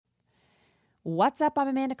What's up? I'm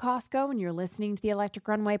Amanda Costco, and you're listening to the Electric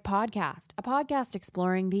Runway Podcast, a podcast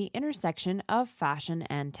exploring the intersection of fashion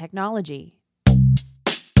and technology.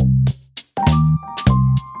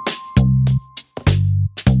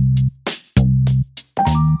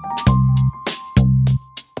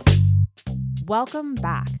 Welcome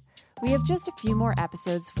back. We have just a few more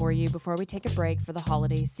episodes for you before we take a break for the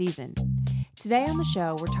holiday season. Today on the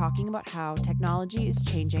show, we're talking about how technology is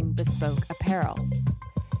changing bespoke apparel.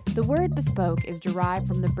 The word bespoke is derived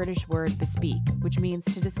from the British word bespeak, which means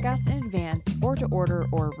to discuss in advance or to order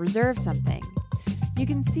or reserve something. You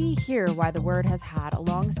can see here why the word has had a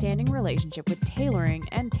long-standing relationship with tailoring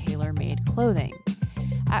and tailor-made clothing.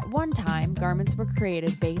 At one time, garments were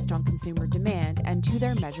created based on consumer demand and to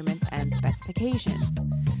their measurements and specifications.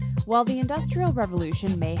 While the Industrial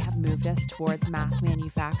Revolution may have moved us towards mass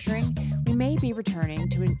manufacturing, we may be returning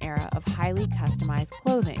to an era of highly customized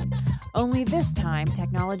clothing. Only this time,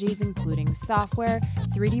 technologies including software,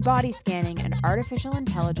 3D body scanning, and artificial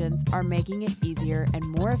intelligence are making it easier and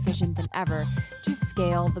more efficient than ever to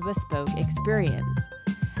scale the bespoke experience.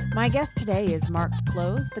 My guest today is Mark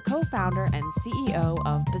Close, the co-founder and CEO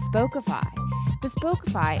of Bespokeify.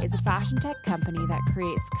 Bespokeify is a fashion tech company that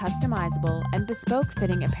creates customizable and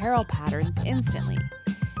bespoke-fitting apparel patterns instantly.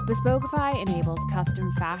 Bespokeify enables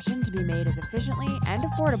custom fashion to be made as efficiently and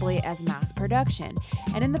affordably as mass production,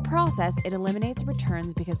 and in the process, it eliminates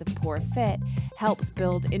returns because of poor fit, helps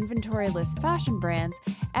build inventory-less fashion brands,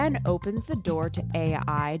 and opens the door to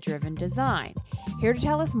AI-driven design. Here to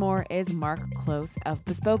tell us more is Mark Close of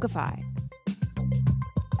Bespokeify.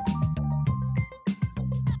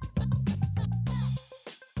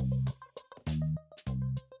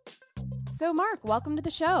 So, Mark, welcome to the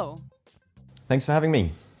show. Thanks for having me.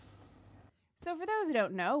 So for those who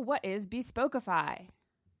don't know, what is Bespokeify?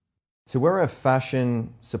 So we're a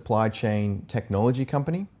fashion supply chain technology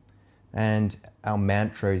company, and our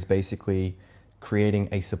mantra is basically creating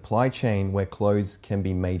a supply chain where clothes can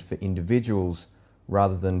be made for individuals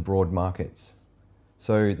rather than broad markets.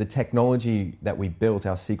 So the technology that we built,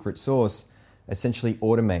 our secret sauce, essentially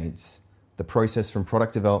automates the process from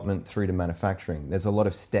product development through to manufacturing. There's a lot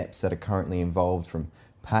of steps that are currently involved, from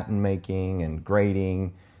pattern making and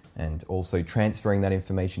grading, and also transferring that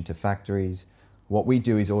information to factories. What we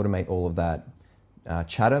do is automate all of that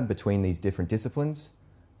chatter between these different disciplines,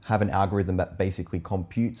 have an algorithm that basically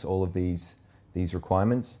computes all of these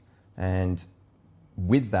requirements, and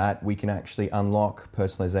with that, we can actually unlock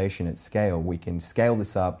personalization at scale. We can scale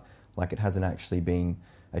this up like it hasn't actually been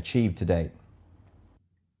achieved to date.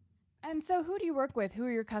 And so who do you work with? Who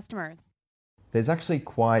are your customers? There's actually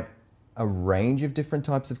quite a range of different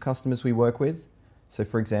types of customers we work with. So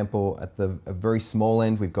for example, at a very small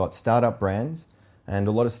end, we've got startup brands, and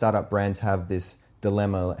a lot of startup brands have this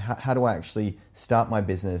dilemma: how do I actually start my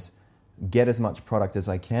business, get as much product as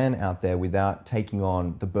I can out there without taking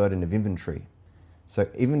on the burden of inventory? So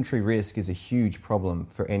inventory risk is a huge problem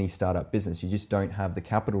for any startup business. You just don't have the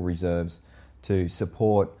capital reserves to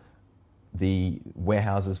support the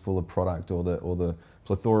warehouses full of product or the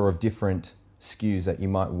plethora of different SKUs that you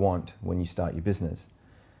might want when you start your business.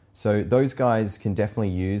 So those guys can definitely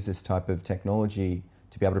use this type of technology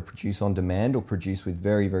to be able to produce on demand or produce with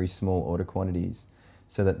very, very small order quantities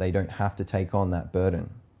so that they don't have to take on that burden.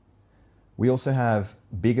 We also have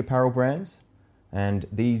big apparel brands, and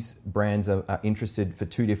these brands are interested for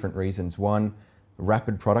two different reasons. One,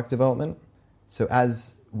 rapid product development. So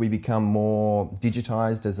as we become more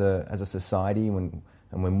digitized as a society and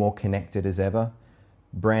we're more connected as ever,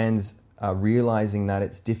 brands are realizing that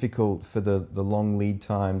it's difficult for the long lead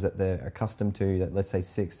times that they're accustomed to, that let's say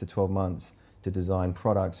 6 to 12 months to design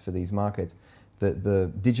products for these markets.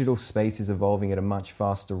 The digital space is evolving at a much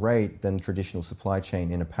faster rate than traditional supply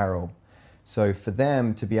chain in apparel. So for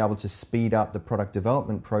them to be able to speed up the product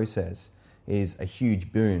development process is a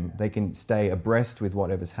huge boon. They can stay abreast with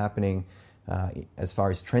whatever's happening as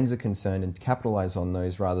far as trends are concerned and capitalize on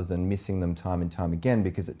those rather than missing them time and time again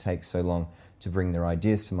because it takes so long to bring their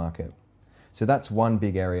ideas to market. So that's one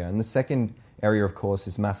big area. And the second area, of course,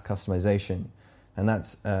 is mass customization. And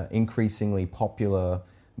that's an increasingly popular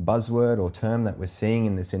buzzword or term that we're seeing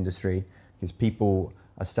in this industry, because people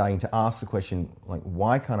are starting to ask the question, like,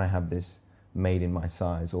 why can't I have this made in my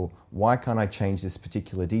size? Or why can't I change this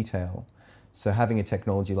particular detail? So having a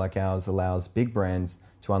technology like ours allows big brands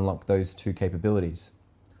to unlock those two capabilities.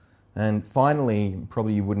 And finally,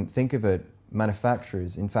 probably you wouldn't think of it,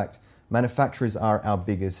 manufacturers. In fact, manufacturers are our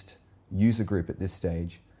biggest user group at this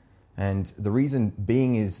stage. And the reason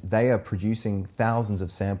being is they are producing thousands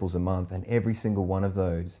of samples a month, and every single one of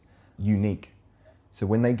those unique. So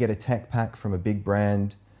when they get a tech pack from a big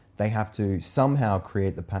brand, they have to somehow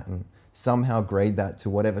create the pattern, somehow grade that to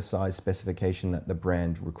whatever size specification that the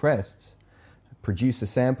brand requests, produce a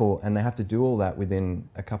sample, and they have to do all that within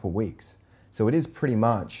a couple of weeks. So it is pretty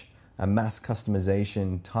much a mass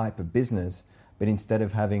customization type of business, but instead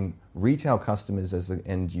of having retail customers as the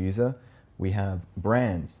end user, we have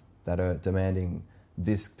brands that are demanding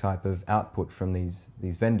this type of output from these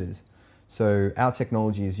vendors. So our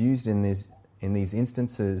technology is used in these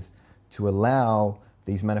instances to allow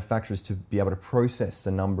these manufacturers to be able to process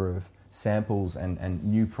the number of samples and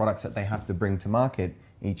new products that they have to bring to market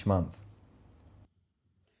each month.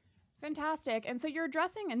 Fantastic. And so you're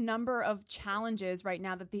addressing a number of challenges right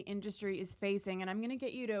now that the industry is facing. And I'm going to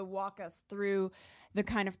get you to walk us through the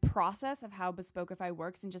kind of process of how Bespokeify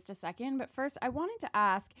works in just a second. But first, I wanted to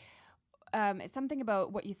ask something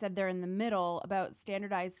about what you said there in the middle about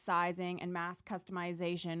standardized sizing and mass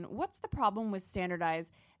customization. What's the problem with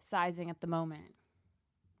standardized sizing at the moment?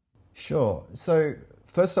 Sure. So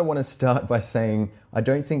first I want to start by saying I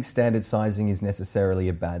don't think standard sizing is necessarily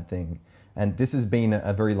a bad thing. And this has been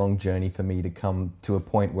a very long journey for me to come to a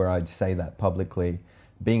point where I'd say that publicly,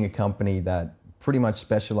 being a company that pretty much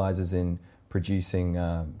specializes in producing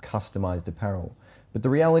customized apparel. But the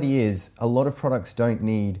reality is a lot of products don't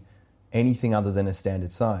need anything other than a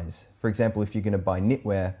standard size. For example, if you're going to buy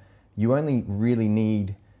knitwear, you only really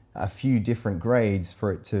need a few different grades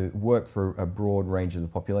for it to work for a broad range of the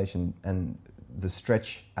population. And the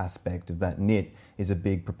stretch aspect of that knit is a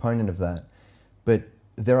big proponent of that. But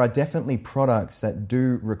there are definitely products that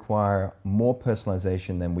do require more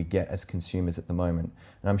personalization than we get as consumers at the moment.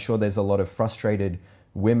 And I'm sure there's a lot of frustrated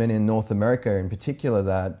women in North America in particular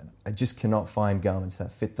that just cannot find garments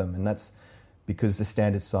that fit them. And that's because the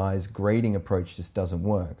standard size grading approach just doesn't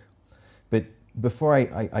work. But before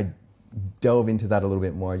I delve into that a little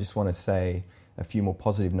bit more, I just want to say a few more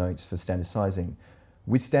positive notes for standard sizing.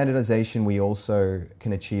 With standardization, we also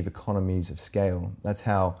can achieve economies of scale. That's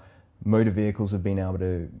how motor vehicles have been able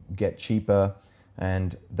to get cheaper,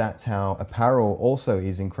 and that's how apparel also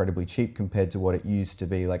is incredibly cheap compared to what it used to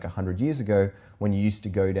be like 100 years ago when you used to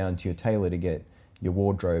go down to your tailor to get your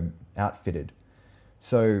wardrobe outfitted.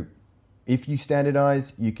 So if you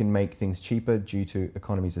standardize, you can make things cheaper due to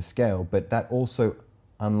economies of scale, but that also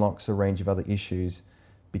unlocks a range of other issues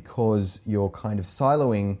because you're kind of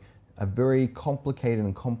siloing a very complicated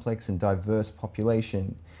and complex and diverse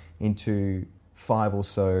population into 5 or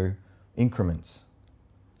so increments.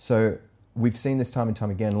 So we've seen this time and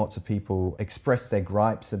time again, lots of people express their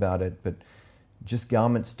gripes about it, but just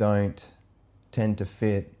garments don't tend to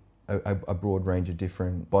fit a broad range of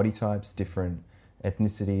different body types, different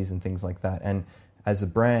ethnicities and things like that. And as a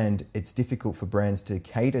brand, it's difficult for brands to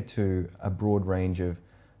cater to a broad range of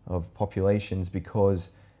populations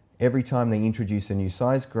because every time they introduce a new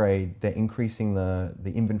size grade, they're increasing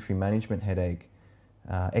the inventory management headache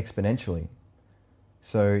exponentially.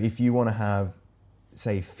 So if you want to have,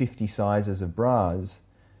 say, 50 sizes of bras,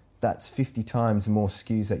 that's 50 times more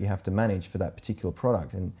SKUs that you have to manage for that particular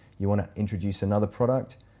product. And you want to introduce another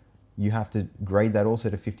product, you have to grade that also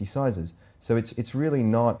to 50 sizes. So it's really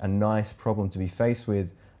not a nice problem to be faced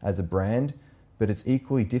with as a brand, but it's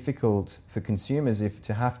equally difficult for consumers if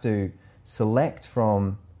to have to select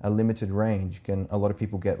from a limited range, and a lot of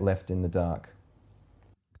people get left in the dark.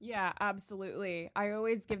 Yeah, absolutely. I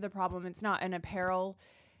always give the problem, it's not an apparel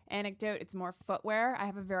anecdote, it's more footwear. I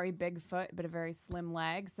have a very big foot, but a very slim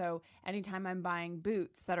leg. So anytime I'm buying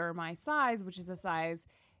boots that are my size, which is a size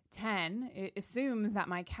 10, it assumes that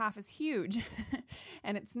my calf is huge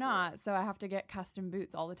and it's not. So I have to get custom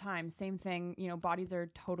boots all the time. Same thing, bodies are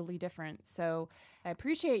totally different. So I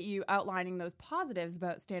appreciate you outlining those positives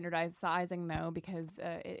about standardized sizing though, because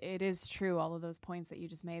it is true, all of those points that you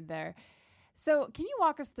just made there. So can you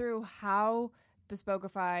walk us through how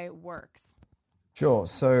Bespokeify works? Sure.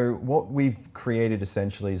 So what we've created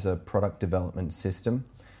essentially is a product development system,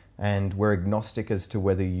 and we're agnostic as to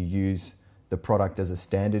whether you use the product as a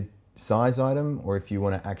standard size item or if you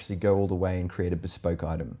want to actually go all the way and create a bespoke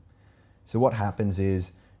item. So what happens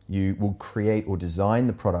is you will create or design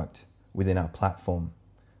the product within our platform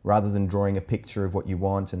rather than drawing a picture of what you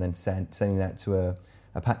want and then sending that to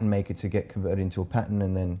a pattern maker to get converted into a pattern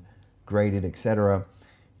and then graded, etc.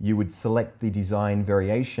 You would select the design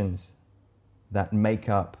variations that make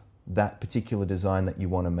up that particular design that you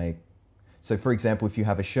want to make. So for example, if you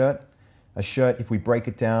have a shirt, if we break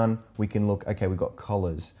it down, we can look, okay, we've got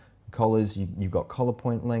collars. Collars, you've got collar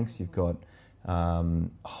point lengths, you've got a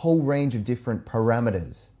whole range of different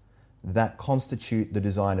parameters that constitute the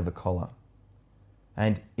design of a collar.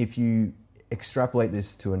 And if you extrapolate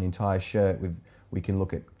this to an entire shirt, we can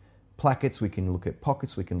look at plackets, we can look at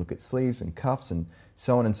pockets, we can look at sleeves and cuffs and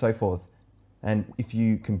so on and so forth. And if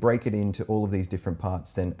you can break it into all of these different parts,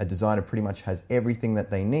 then a designer pretty much has everything that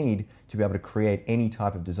they need to be able to create any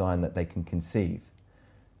type of design that they can conceive.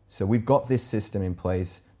 So we've got this system in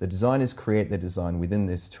place. The designers create their design within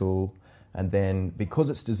this tool, and then because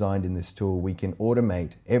it's designed in this tool, we can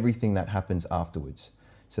automate everything that happens afterwards.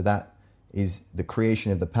 So that is the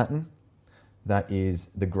creation of the pattern, that is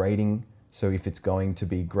the grading. So if it's going to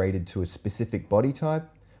be graded to a specific body type,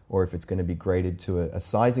 or if it's going to be graded to a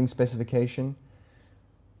sizing specification.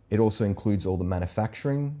 It also includes all the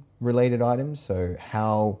manufacturing related items, so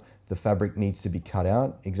how the fabric needs to be cut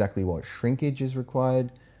out, exactly what shrinkage is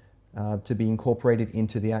required to be incorporated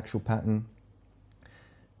into the actual pattern.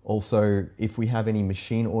 Also, if we have any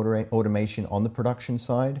machine automation on the production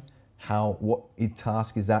side, what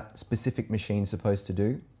task is that specific machine supposed to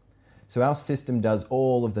do? So our system does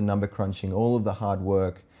all of the number crunching, all of the hard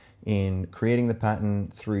work in creating the pattern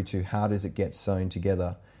through to how does it get sewn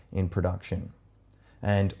together in production.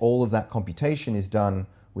 And all of that computation is done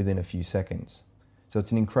within a few seconds. So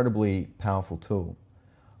it's an incredibly powerful tool.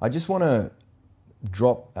 I just want to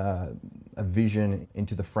drop a vision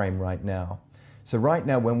into the frame right now. So right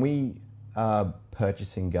now, when we are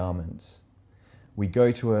purchasing garments, we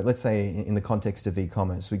go to let's say in the context of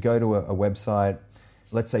e-commerce, we go to a website,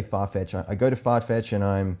 let's say Farfetch. I go to Farfetch and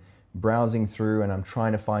I'm browsing through and I'm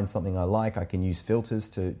trying to find something I like. I can use filters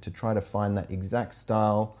to try to find that exact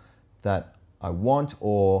style that I want,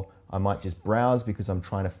 or I might just browse because I'm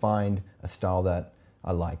trying to find a style that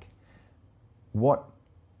I like. What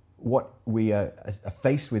we are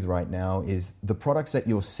faced with right now is the products that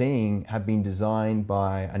you're seeing have been designed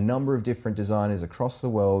by a number of different designers across the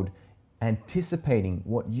world, anticipating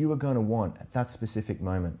what you are going to want at that specific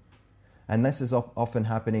moment. And this is often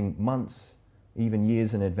happening months, even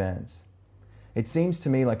years in advance. It seems to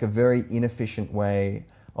me like a very inefficient way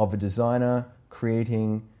of a designer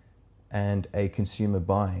creating and a consumer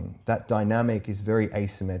buying. That dynamic is very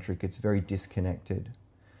asymmetric, it's very disconnected.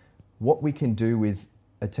 What we can do with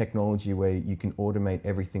a technology where you can automate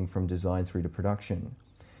everything from design through to production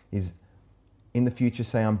is, in the future,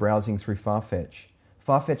 say I'm browsing through Farfetch.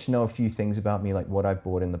 Farfetch know a few things about me, like what I've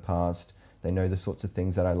bought in the past. They know the sorts of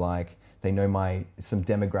things that I like. They know some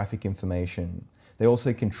demographic information. They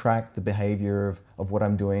also can track the behavior of what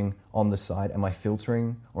I'm doing on the site. Am I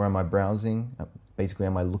filtering or am I browsing? Basically,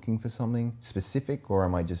 am I looking for something specific or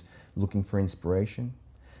am I just looking for inspiration?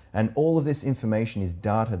 And all of this information is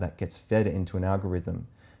data that gets fed into an algorithm.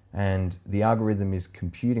 And the algorithm is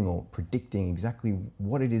computing or predicting exactly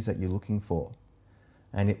what it is that you're looking for.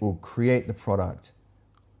 And it will create the product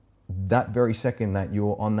that very second that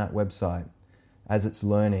you're on that website. As it's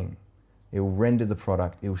learning, it will render the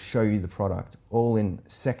product, it will show you the product, all in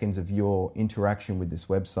seconds of your interaction with this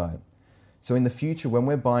website. So in the future, when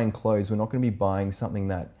we're buying clothes, we're not going to be buying something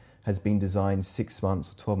that has been designed 6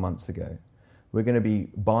 months or 12 months ago. We're going to be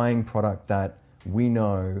buying product that we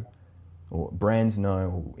know, or brands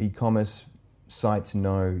know, or e-commerce sites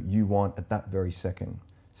know you want at that very second.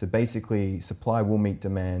 So basically, supply will meet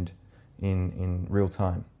demand in real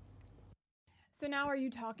time. So now are you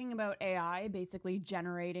talking about AI basically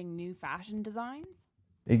generating new fashion designs?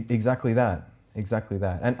 Exactly that.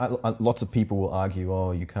 And lots of people will argue,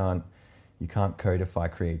 oh, you can't codify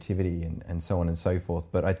creativity and so on and so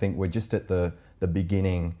forth. But I think we're just at the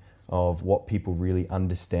beginning of what people really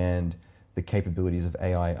understand the capabilities of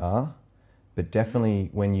AI are. But definitely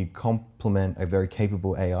when you complement a very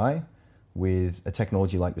capable AI with a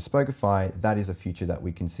technology like Bespokeify, that is a future that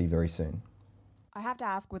we can see very soon. I have to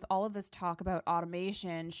ask, with all of this talk about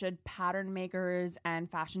automation, should pattern makers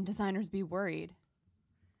and fashion designers be worried?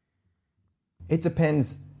 It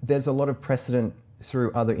depends. There's a lot of precedent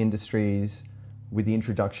through other industries with the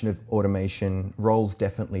introduction of automation. Roles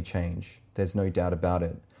definitely change. There's no doubt about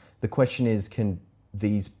it. The question is, can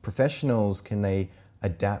these professionals, can they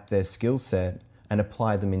adapt their skill set and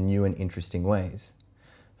apply them in new and interesting ways?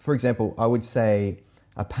 For example, I would say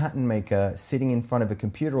a pattern maker sitting in front of a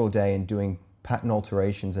computer all day and doing pattern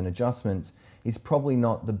alterations and adjustments is probably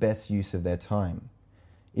not the best use of their time.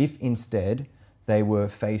 If instead they were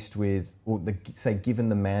faced with, or given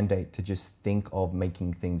the mandate to just think of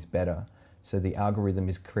making things better. So the algorithm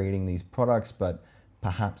is creating these products, but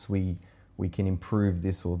perhaps we can improve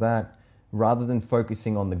this or that. Rather than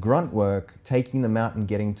focusing on the grunt work, taking them out and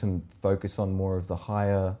getting to focus on more of the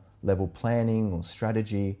higher level planning or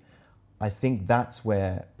strategy, I think that's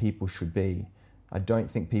where people should be. I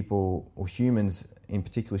don't think people, or humans in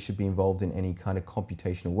particular, should be involved in any kind of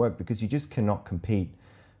computational work because you just cannot compete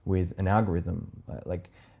with an algorithm. Like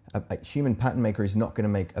a human pattern maker is not going to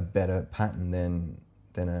make a better pattern than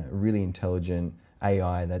than a really intelligent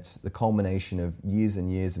AI that's the culmination of years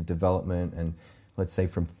and years of development and, let's say,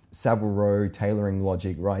 from Savile Row tailoring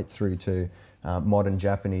logic right through to modern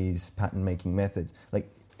Japanese pattern-making methods. Like,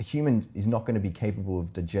 a human is not going to be capable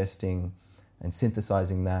of digesting and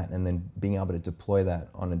synthesizing that and then being able to deploy that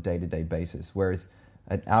on a day-to-day basis, whereas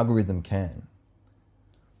an algorithm can.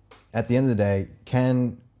 At the end of the day,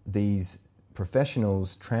 can these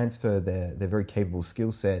professionals transfer their very capable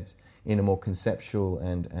skill sets in a more conceptual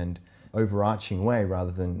and overarching way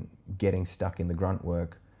rather than getting stuck in the grunt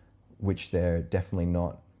work, which they're definitely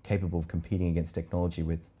not capable of competing against technology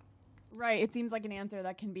with? Right. It seems like an answer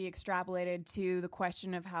that can be extrapolated to the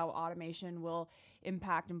question of how automation will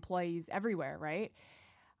impact employees everywhere, right?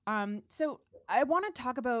 So I want to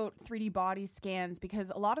talk about 3D body scans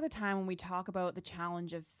because a lot of the time when we talk about the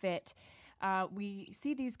challenge of fit, we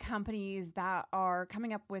see these companies that are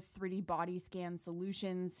coming up with 3D body scan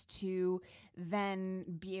solutions to then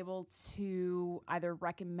be able to either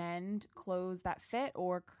recommend clothes that fit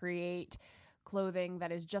or create clothing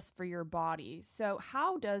that is just for your body. So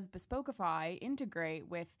how does Bespokeify integrate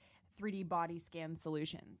with 3D body scan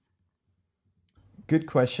solutions? Good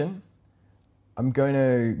question. I'm going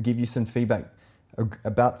to give you some feedback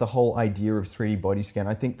about the whole idea of 3D body scan.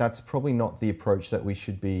 I think that's probably not the approach that we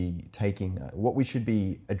should be taking. What we should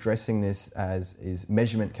be addressing this as is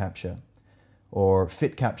measurement capture or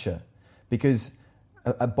fit capture, because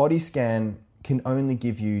a body scan can only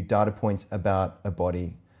give you data points about a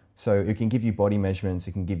body. So it can give you body measurements,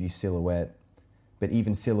 it can give you silhouette, but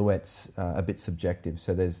even silhouette's a bit subjective.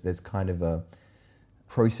 So there's kind of a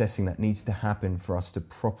processing that needs to happen for us to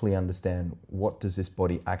properly understand what does this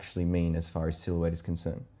body actually mean as far as silhouette is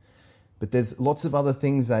concerned. But there's lots of other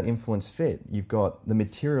things that influence fit. You've got the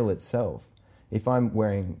material itself. If I'm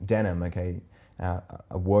wearing denim, okay,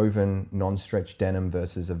 a woven non-stretch denim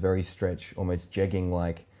versus a very stretch, almost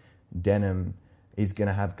jegging-like denim is going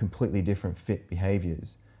to have completely different fit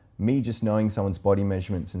behaviors. Me just knowing someone's body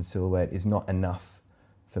measurements and silhouette is not enough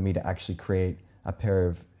for me to actually create a pair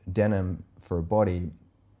of denim for a body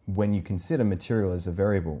when you consider material as a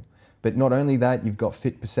variable. But not only that, you've got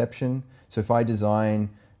fit perception. So if I design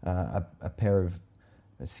a pair of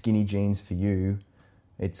skinny jeans for you,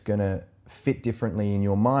 it's going to fit differently in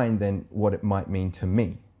your mind than what it might mean to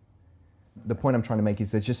me. The point I'm trying to make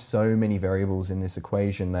is there's just so many variables in this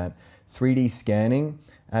equation that 3D scanning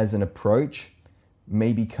as an approach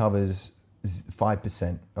maybe covers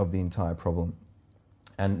 5% of the entire problem.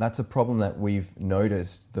 And that's a problem that we've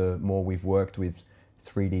noticed the more we've worked with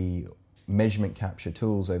 3D measurement capture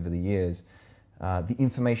tools over the years. The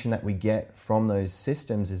information that we get from those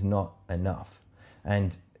systems is not enough.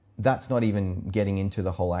 And that's not even getting into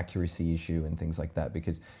the whole accuracy issue and things like that,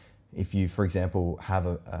 because if you, for example, have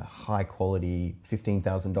a high quality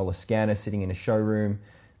 $15,000 scanner sitting in a showroom,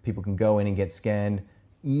 people can go in and get scanned,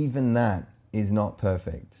 even that is not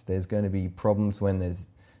perfect. There's going to be problems when there's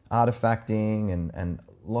artifacting and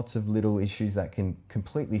lots of little issues that can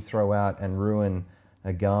completely throw out and ruin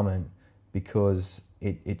a garment because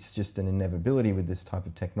it's just an inevitability with this type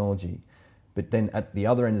of technology. But then at the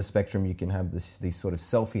other end of the spectrum, you can have these sort of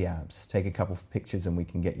selfie apps. Take a couple of pictures and we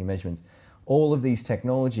can get your measurements. All of these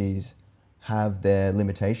technologies have their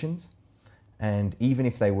limitations. And even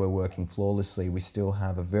if they were working flawlessly, we still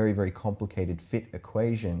have a very, very complicated fit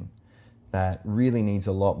equation that really needs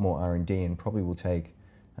a lot more R&D and probably will take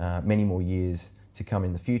many more years to come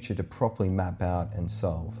in the future to properly map out and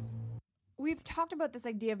solve. We've talked about this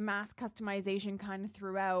idea of mass customization kind of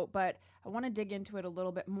throughout, but I want to dig into it a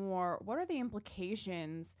little bit more. What are the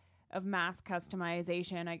implications of mass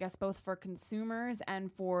customization, I guess, both for consumers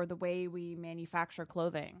and for the way we manufacture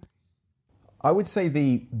clothing? I would say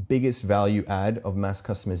the biggest value add of mass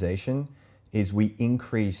customization is we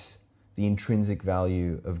increase the intrinsic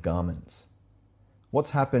value of garments. What's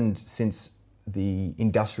happened since the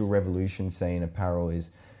Industrial Revolution, say, in apparel is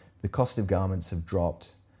the cost of garments have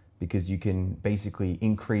dropped because you can basically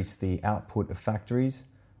increase the output of factories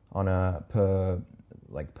on a per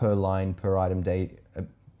line, per item day.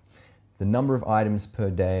 The number of items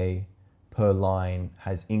per day, per line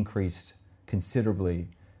has increased considerably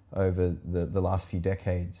over the last few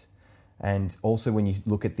decades. And also when you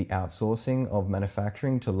look at the outsourcing of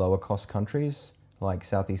manufacturing to lower cost countries like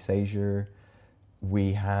Southeast Asia,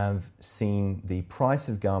 we have seen the price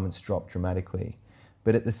of garments drop dramatically.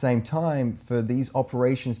 But at the same time, for these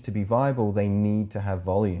operations to be viable, they need to have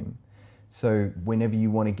volume. So whenever you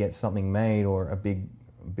want to get something made or a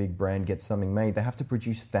big brand gets something made, they have to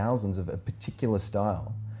produce thousands of a particular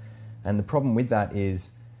style. And the problem with that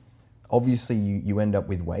is obviously you end up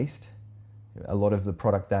with waste. A lot of the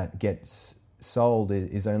product that gets sold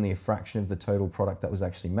is only a fraction of the total product that was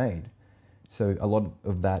actually made. So a lot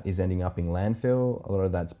of that is ending up in landfill. A lot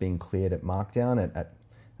of that's being cleared at markdown,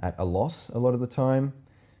 at a loss a lot of the time.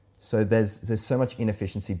 So there's so much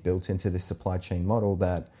inefficiency built into this supply chain model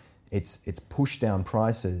that it's pushed down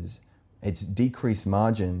prices, it's decreased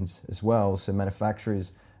margins as well. So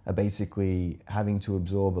manufacturers are basically having to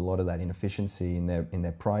absorb a lot of that inefficiency in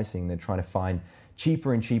their pricing. They're trying to find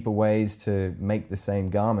cheaper and cheaper ways to make the same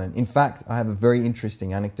garment. In fact, I have a very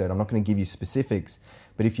interesting anecdote. I'm not going to give you specifics,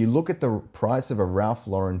 but if you look at the price of a Ralph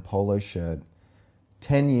Lauren polo shirt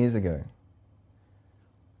 10 years ago,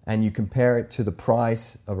 and you compare it to the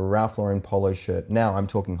price of a Ralph Lauren polo shirt, now I'm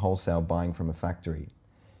talking wholesale buying from a factory,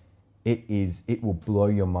 it will blow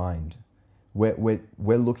your mind. We're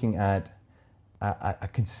looking at a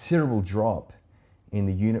considerable drop in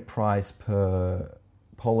the unit price per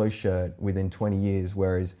polo shirt within 20 years,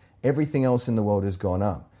 whereas everything else in the world has gone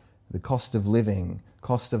up. The cost of living,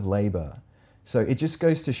 cost of labor. So it just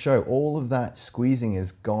goes to show all of that squeezing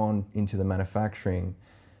has gone into the manufacturing.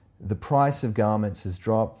 The price of garments has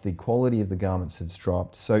dropped, the quality of the garments has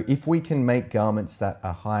dropped. So if we can make garments that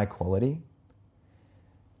are higher quality,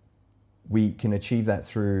 we can achieve that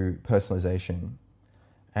through personalization,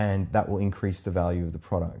 and that will increase the value of the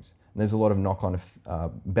product. And there's a lot of knock-on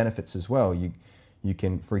benefits as well. You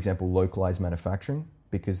can, for example, localize manufacturing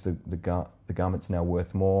because the garment's now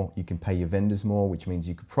worth more. You can pay your vendors more, which means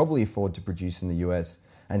you could probably afford to produce in the US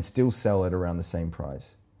and still sell it around the same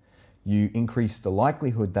price. You increase the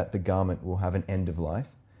likelihood that the garment will have an end of life.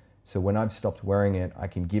 So when I've stopped wearing it, I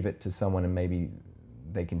can give it to someone and maybe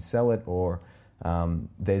they can sell it, or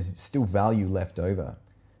there's still value left over.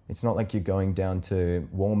 It's not like you're going down to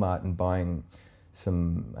Walmart and buying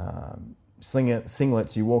some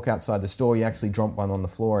singlets. You walk outside the store, you actually drop one on the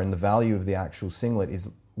floor, and the value of the actual singlet is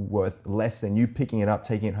worth less than you picking it up,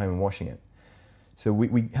 taking it home and washing it. So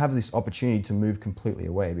we have this opportunity to move completely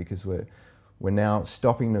away because we're now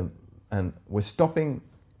stopping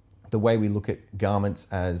the way we look at garments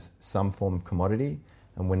as some form of commodity,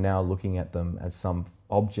 and we're now looking at them as some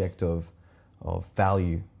object of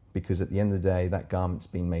value, because at the end of the day, that garment's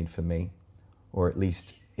been made for me, or at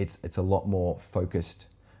least it's a lot more focused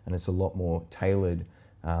and it's a lot more tailored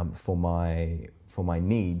for my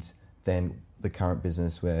needs than the current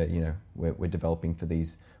business where we're developing for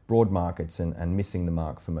these broad markets and missing the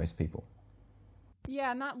mark for most people.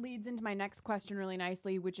 Yeah, and that leads into my next question really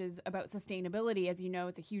nicely, which is about sustainability. As you know,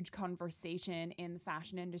 it's a huge conversation in the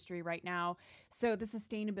fashion industry right now. So the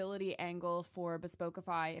sustainability angle for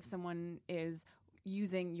Bespokeify, if someone is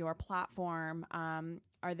using your platform,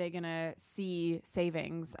 are they going to see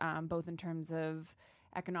savings, both in terms of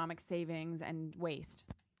economic savings and waste?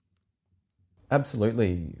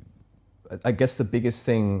 Absolutely. I guess the biggest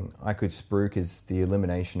thing I could spruik is the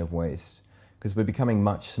elimination of waste, because we're becoming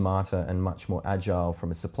much smarter and much more agile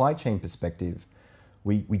from a supply chain perspective.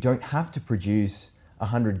 We don't have to produce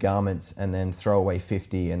 100 garments and then throw away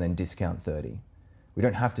 50 and then discount 30. We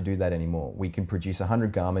don't have to do that anymore. We can produce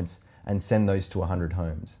 100 garments and send those to 100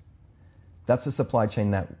 homes. That's the supply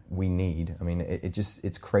chain that we need. I mean,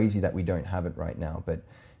 it's crazy that we don't have it right now, but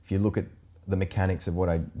if you look at the mechanics of what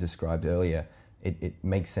I described earlier, it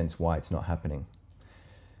makes sense why it's not happening.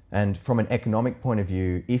 And from an economic point of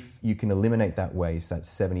view, if you can eliminate that waste, that's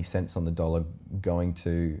 70 cents on the dollar going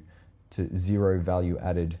to zero value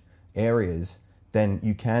added areas, then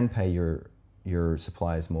you can pay your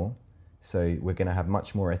suppliers more. So we're going to have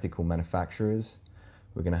much more ethical manufacturers.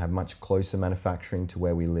 We're going to have much closer manufacturing to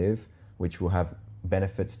where we live, which will have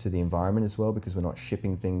benefits to the environment as well, because we're not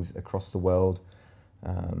shipping things across the world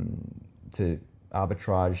to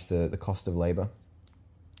arbitrage the cost of labor.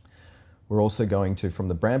 We're also going to, from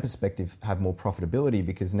the brand perspective, have more profitability,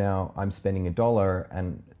 because now I'm spending $1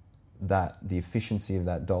 and that the efficiency of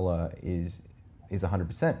that dollar is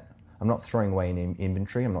 100%. I'm not throwing away any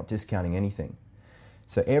inventory. I'm not discounting anything.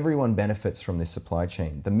 So everyone benefits from this supply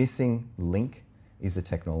chain. The missing link is the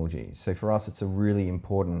technology. So for us, it's a really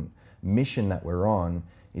important mission that we're on,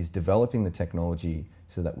 is developing the technology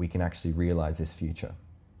so that we can actually realize this future.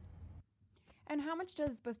 And how much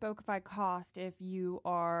does Bespokeify cost if you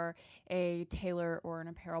are a tailor or an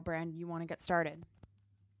apparel brand and you want to get started?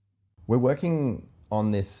 We're working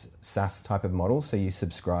on this SaaS type of model. So you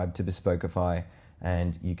subscribe to Bespokeify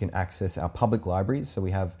and you can access our public libraries. So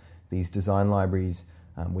we have these design libraries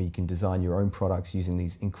where you can design your own products using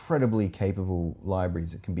these incredibly capable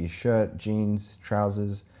libraries. It can be a shirt, jeans,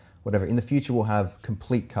 trousers, whatever. In the future, we'll have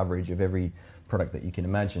complete coverage of every product that you can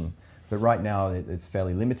imagine. But right now, it's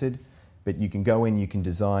fairly limited. But you can go in, you can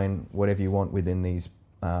design whatever you want within these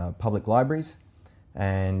public libraries.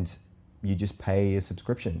 And you just pay a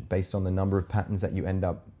subscription based on the number of patterns that you end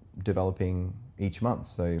up developing each month.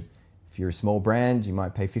 So if you're a small brand, you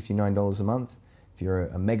might pay $59 a month. If you're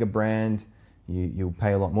a mega brand, you'll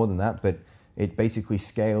pay a lot more than that. But it basically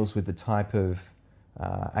scales with the type of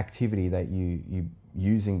activity that you're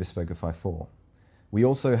using Bespokeify for. We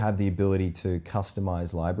also have the ability to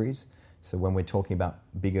customize libraries. So when we're talking about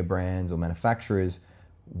bigger brands or manufacturers,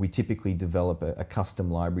 we typically develop a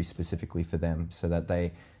custom library specifically for them, so that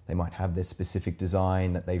they might have this specific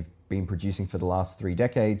design that they've been producing for the last 3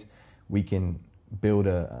 decades. We can build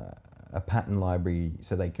a pattern library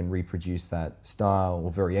so they can reproduce that style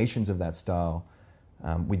or variations of that style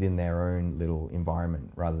within their own little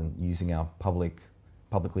environment, rather than using our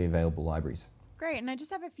publicly available libraries. Great. And I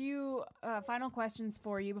just have a few final questions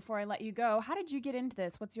for you before I let you go. How did you get into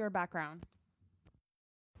this? What's your background?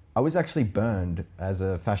 I was actually burned as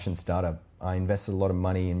a fashion startup. I invested a lot of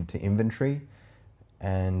money into inventory,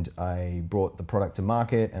 and I brought the product to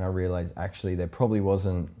market, and I realized actually there probably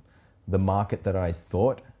wasn't the market that I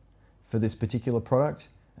thought for this particular product.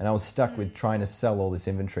 And I was stuck with trying to sell all this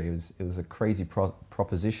inventory. It was a crazy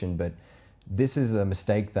proposition, but this is a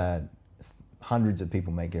mistake that hundreds of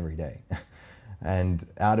people make every day. And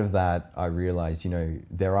out of that, I realized,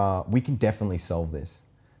 we can definitely solve this.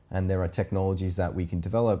 And there are technologies that we can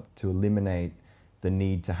develop to eliminate the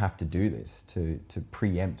need to have to do this, to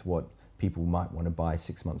preempt what people might want to buy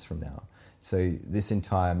 6 months from now. So this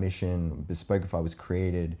entire mission, Bespokeify, was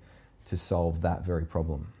created to solve that very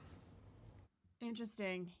problem.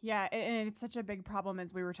 Interesting. Yeah, and it's such a big problem,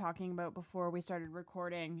 as we were talking about before we started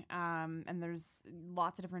recording, and there's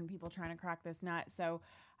lots of different people trying to crack this nut. So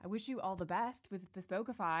I wish you all the best with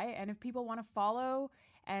Bespokeify, and if people want to follow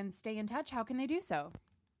and stay in touch, how can they do so?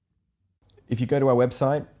 If you go to our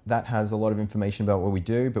website, that has a lot of information about what we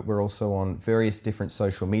do, but we're also on various different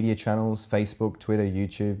social media channels: Facebook, Twitter,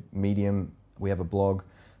 YouTube, Medium. We have a blog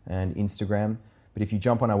and Instagram. But if you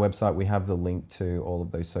jump on our website, we have the link to all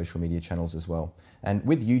of those social media channels as well. And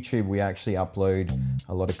with YouTube, we actually upload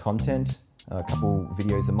a lot of content, a couple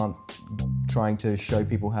videos a month, trying to show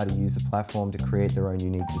people how to use the platform to create their own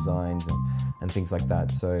unique designs and things like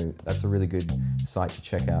that. So that's a really good site to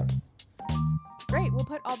check out. Great. We'll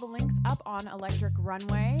put all the links up on Electric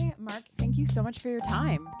Runway. Mark, thank you so much for your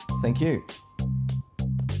time. Thank you.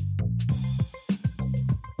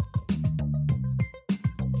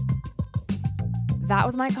 That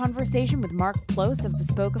was my conversation with Mark Ploss of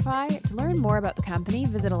Bespokeify. To learn more about the company,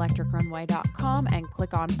 visit electricrunway.com and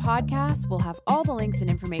click on podcasts. We'll have all the links and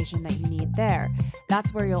information that you need there.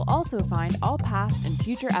 That's where you'll also find all past and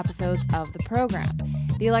future episodes of the program.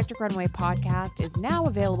 The Electric Runway podcast is now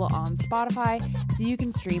available on Spotify, so you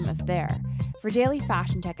can stream us there. For daily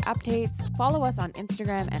fashion tech updates, follow us on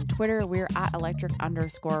Instagram and Twitter. We're at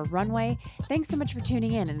electric_runway. Thanks so much for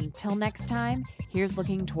tuning in, and until next time, here's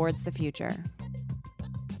looking towards the future.